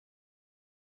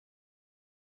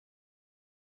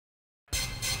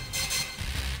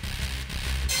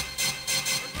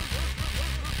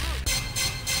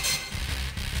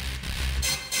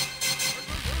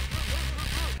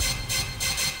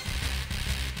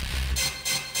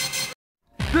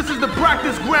This is the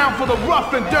practice ground for the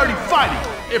rough and dirty fighting.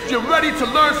 If you're ready to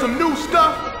learn some new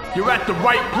stuff, you're at the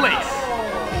right place.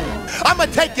 I'ma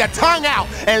take your tongue out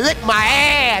and lick my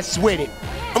ass with it.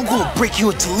 I'm gonna break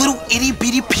you into little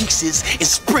itty-bitty pieces and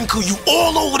sprinkle you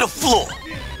all over the floor.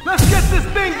 Let's get this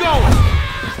thing going.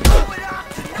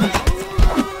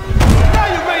 Now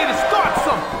you're ready to start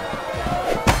something.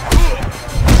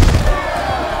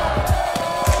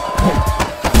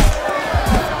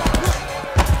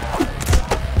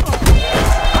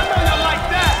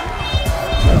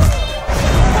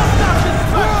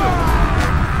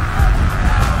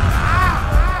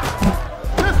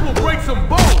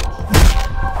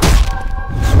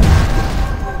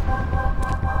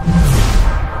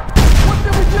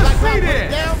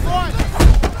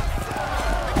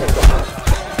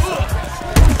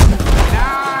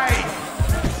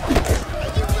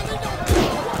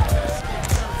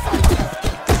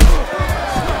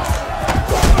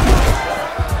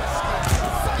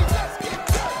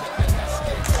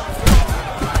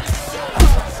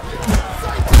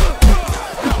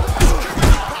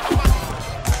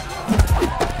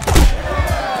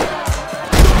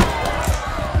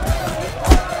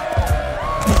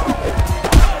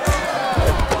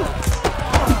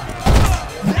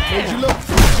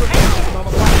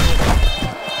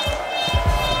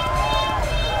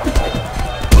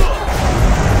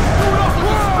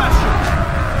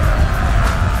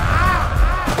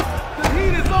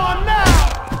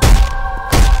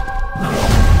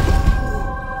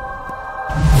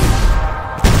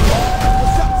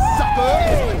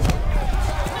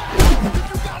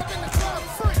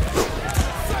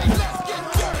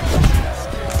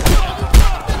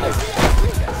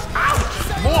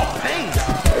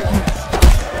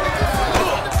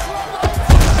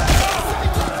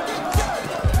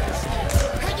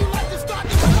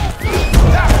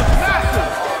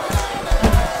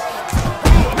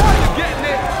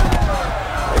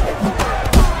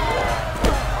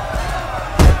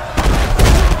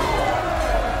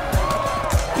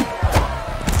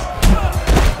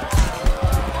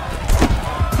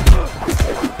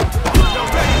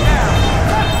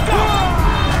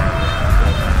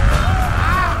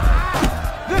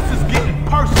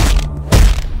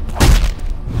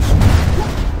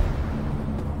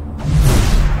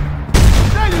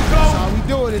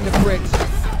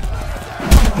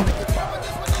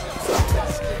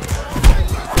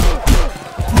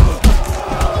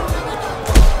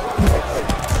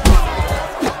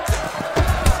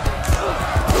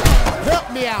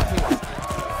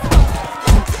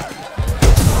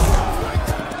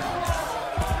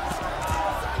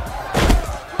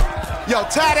 Yo,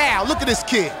 tie down, look at this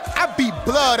kid. I beat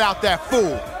blood out that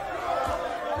fool.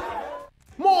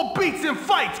 More beats and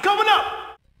fights coming up.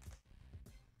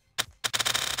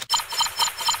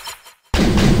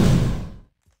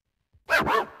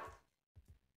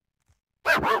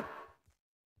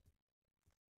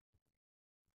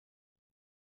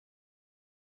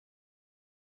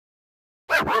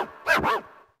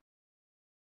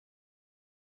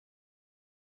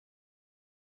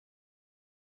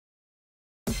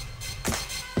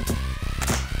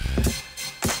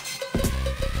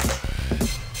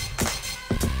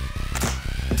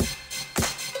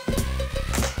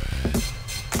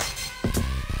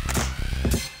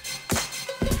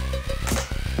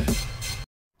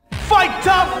 Fight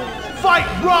tough, fight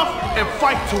rough, and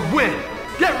fight to win.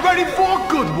 Get ready for a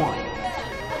good one.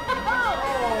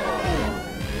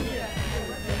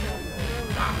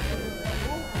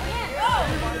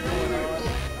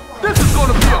 This is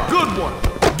gonna be a good one.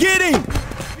 Get him!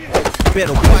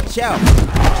 Better watch out.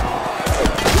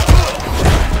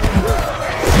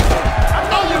 I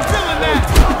know you're feeling that.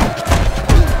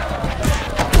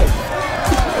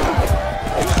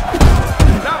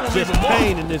 That was Just even more.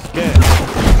 pain in this game.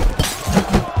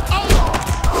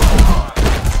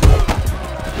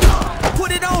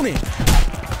 Put it on him.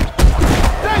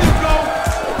 There you go.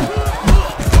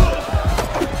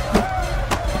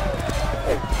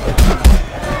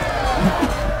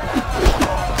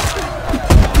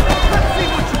 Let's see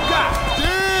what you got.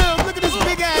 Damn, look at this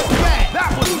big ass back. That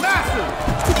was massive.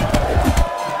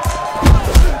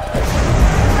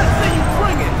 Let's see you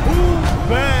bring it.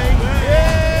 Bang.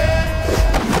 Yeah.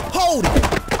 Hold it.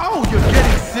 Oh, you're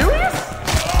getting serious.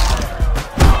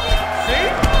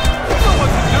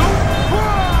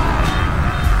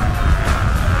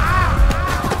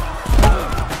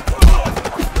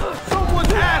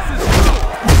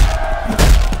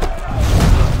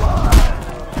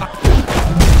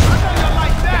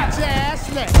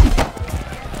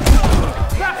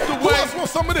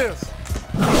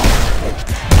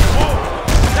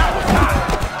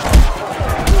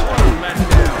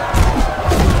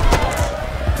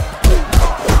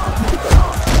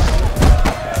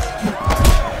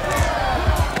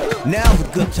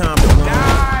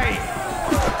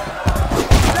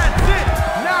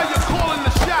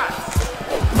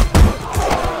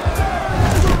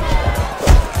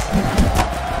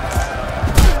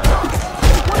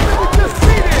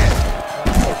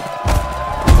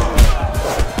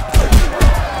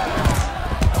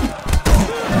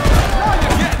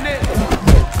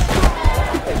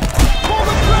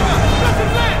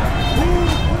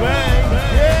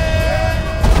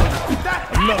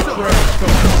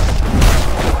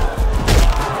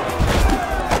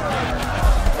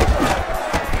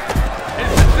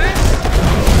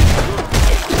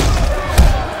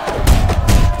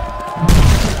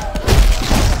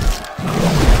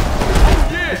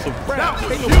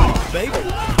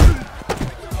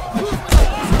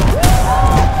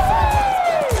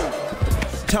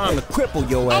 gonna cripple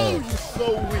your Oh, ass. you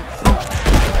so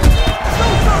weak.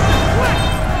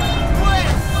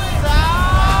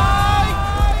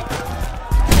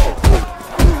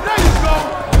 There you go.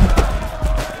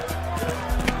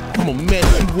 I'm gonna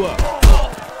mess you up.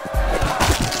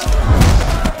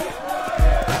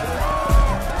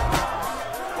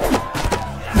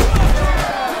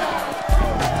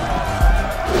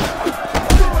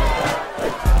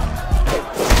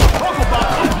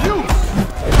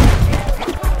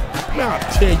 I'll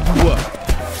tear you up.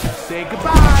 Say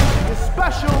goodbye. It's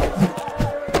special.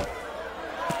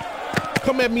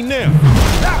 Come at me now.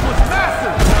 That was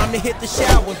massive. Time to hit the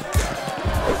shower.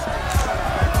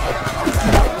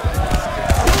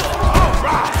 All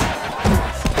right.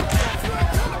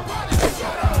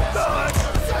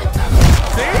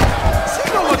 See?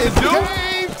 She know what to do.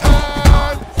 Game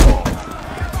time.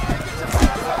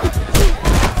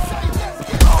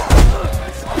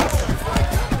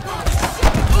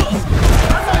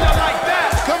 I know y'all like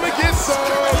that. Come and get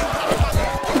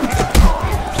some.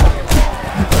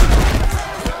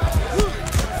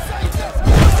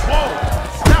 Whoa,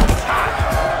 that was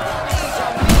hot.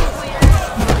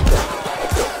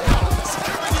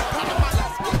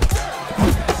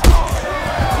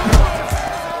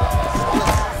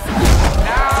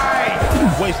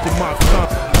 Nice. Wasting my time.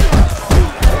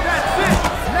 That's it.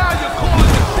 Now you're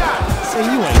calling the shots. Say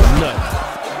you ain't nuts.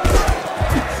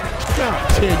 I'll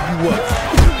tear you up.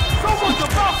 Someone's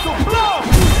about to blow.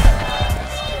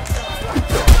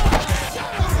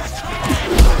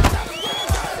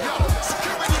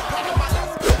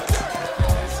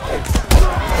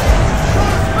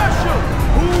 Special.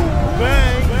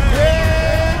 Bang.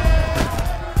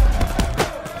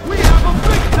 We have a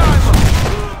big timer.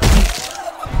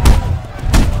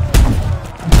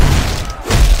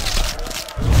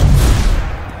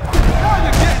 Now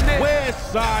you're getting it. Where's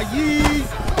Saeed?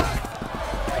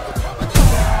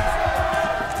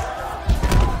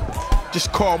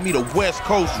 Just call me the West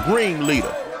Coast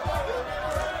ringleader.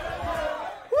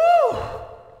 Woo!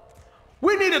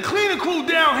 We need a cleaner crew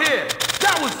down here.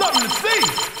 That was something to see.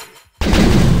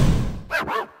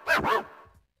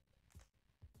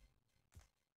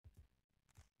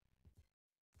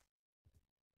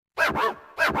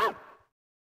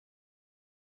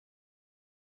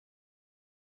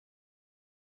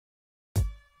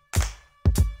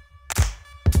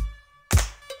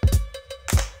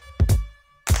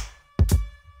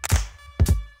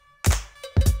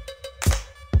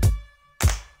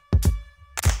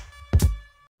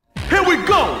 Here we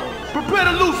go. Prepare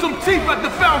to lose some teeth at the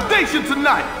foundation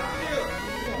tonight.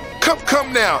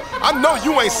 Come now. I know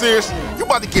you ain't serious. You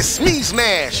about to get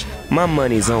smashed. My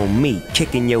money's on me,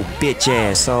 kicking your bitch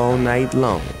ass all night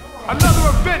long. Another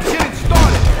event getting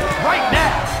started right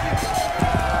now.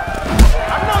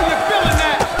 I know you're feeling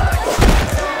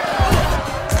that.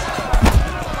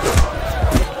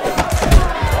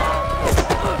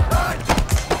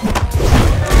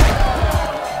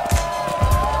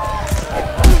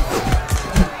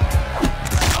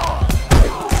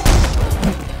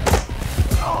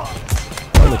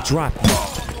 I'ma drop you.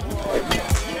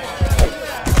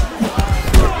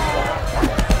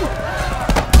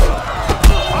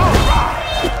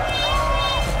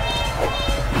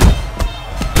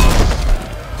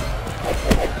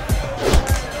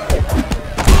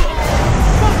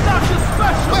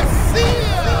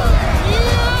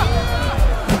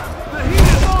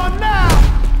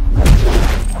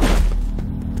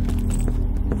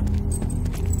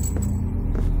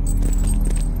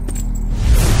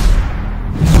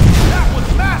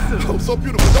 Oh, so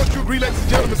beautiful. Don't you agree, ladies and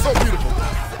gentlemen? So beautiful.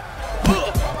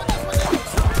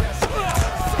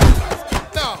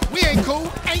 Nah, we ain't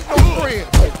cool. Ain't no friends.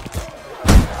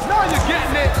 Now you're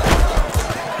getting it.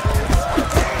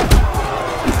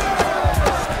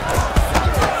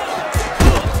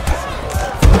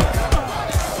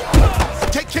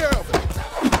 Take care of it.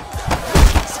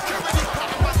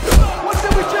 What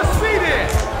did we just see there?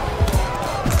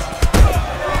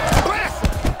 Blast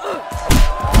him.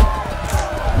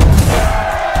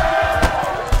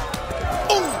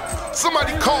 Ooh,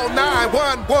 somebody call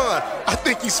 911. I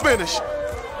think he's finished.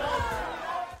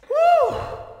 Woo!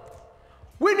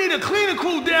 We need a cleaner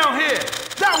crew down here.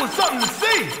 That was something to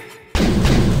see.